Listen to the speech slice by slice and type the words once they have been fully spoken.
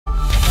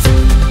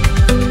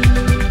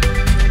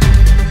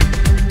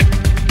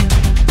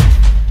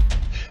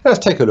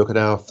Let's take a look at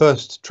our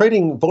first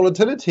trading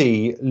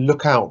volatility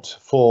lookout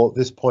for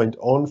this point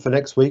on for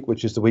next week,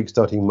 which is the week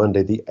starting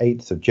Monday, the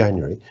 8th of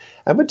January.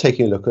 And we're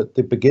taking a look at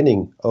the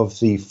beginning of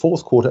the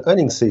fourth quarter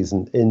earnings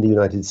season in the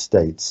United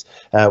States.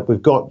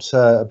 We've got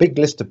a big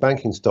list of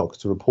banking stocks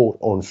to report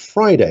on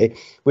Friday,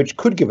 which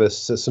could give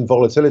us some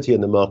volatility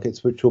in the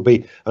markets, which will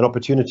be an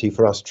opportunity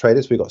for us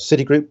traders. We've got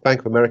Citigroup,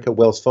 Bank of America,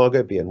 Wells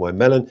Fargo, BNY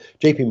Mellon,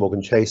 JP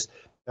Morgan Chase,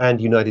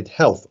 and United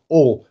Health,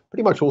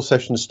 pretty much all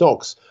session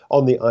stocks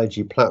on the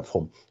IG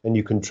platform, and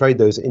you can trade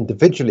those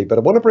individually. But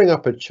I want to bring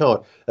up a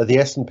chart of the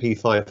S&P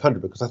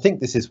 500 because I think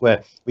this is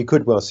where we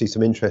could well see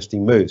some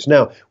interesting moves.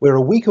 Now, we're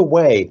a week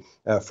away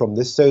from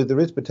this, so there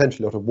is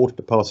potentially a lot of water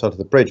to pass under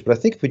the bridge. But I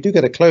think if we do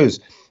get a close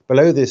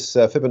below this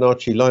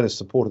Fibonacci line of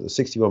support at the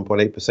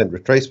 61.8%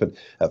 retracement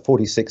at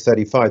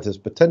 46.35, there's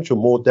potential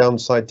more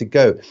downside to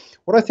go.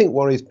 What I think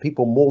worries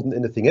people more than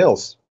anything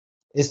else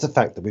is the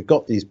fact that we've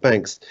got these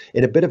banks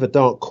in a bit of a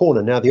dark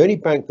corner. Now, the only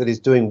bank that is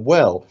doing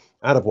well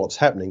out of what's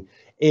happening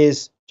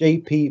is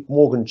JP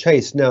Morgan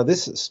Chase. Now,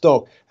 this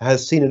stock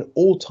has seen an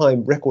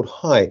all-time record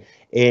high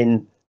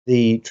in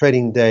the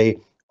trading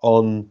day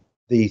on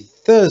the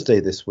Thursday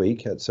this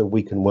week. It's a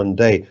week and 1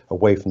 day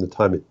away from the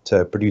time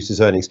it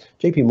produces earnings.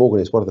 JP Morgan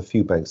is one of the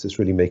few banks that's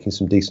really making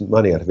some decent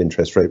money out of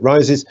interest rate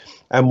rises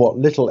and what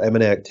little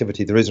M&A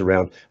activity there is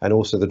around, and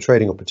also the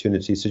trading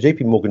opportunities. So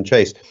JP Morgan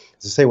Chase,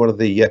 as I say, one of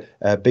the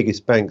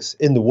biggest banks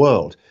in the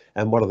world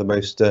and one of the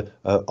most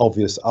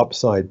obvious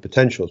upside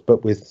potentials.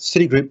 But with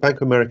Citigroup, Bank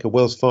of America,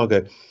 Wells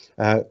Fargo,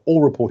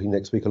 all reporting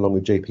next week along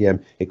with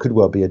JPM, it could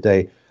well be a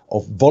day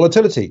of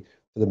volatility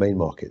for the main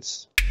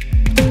markets.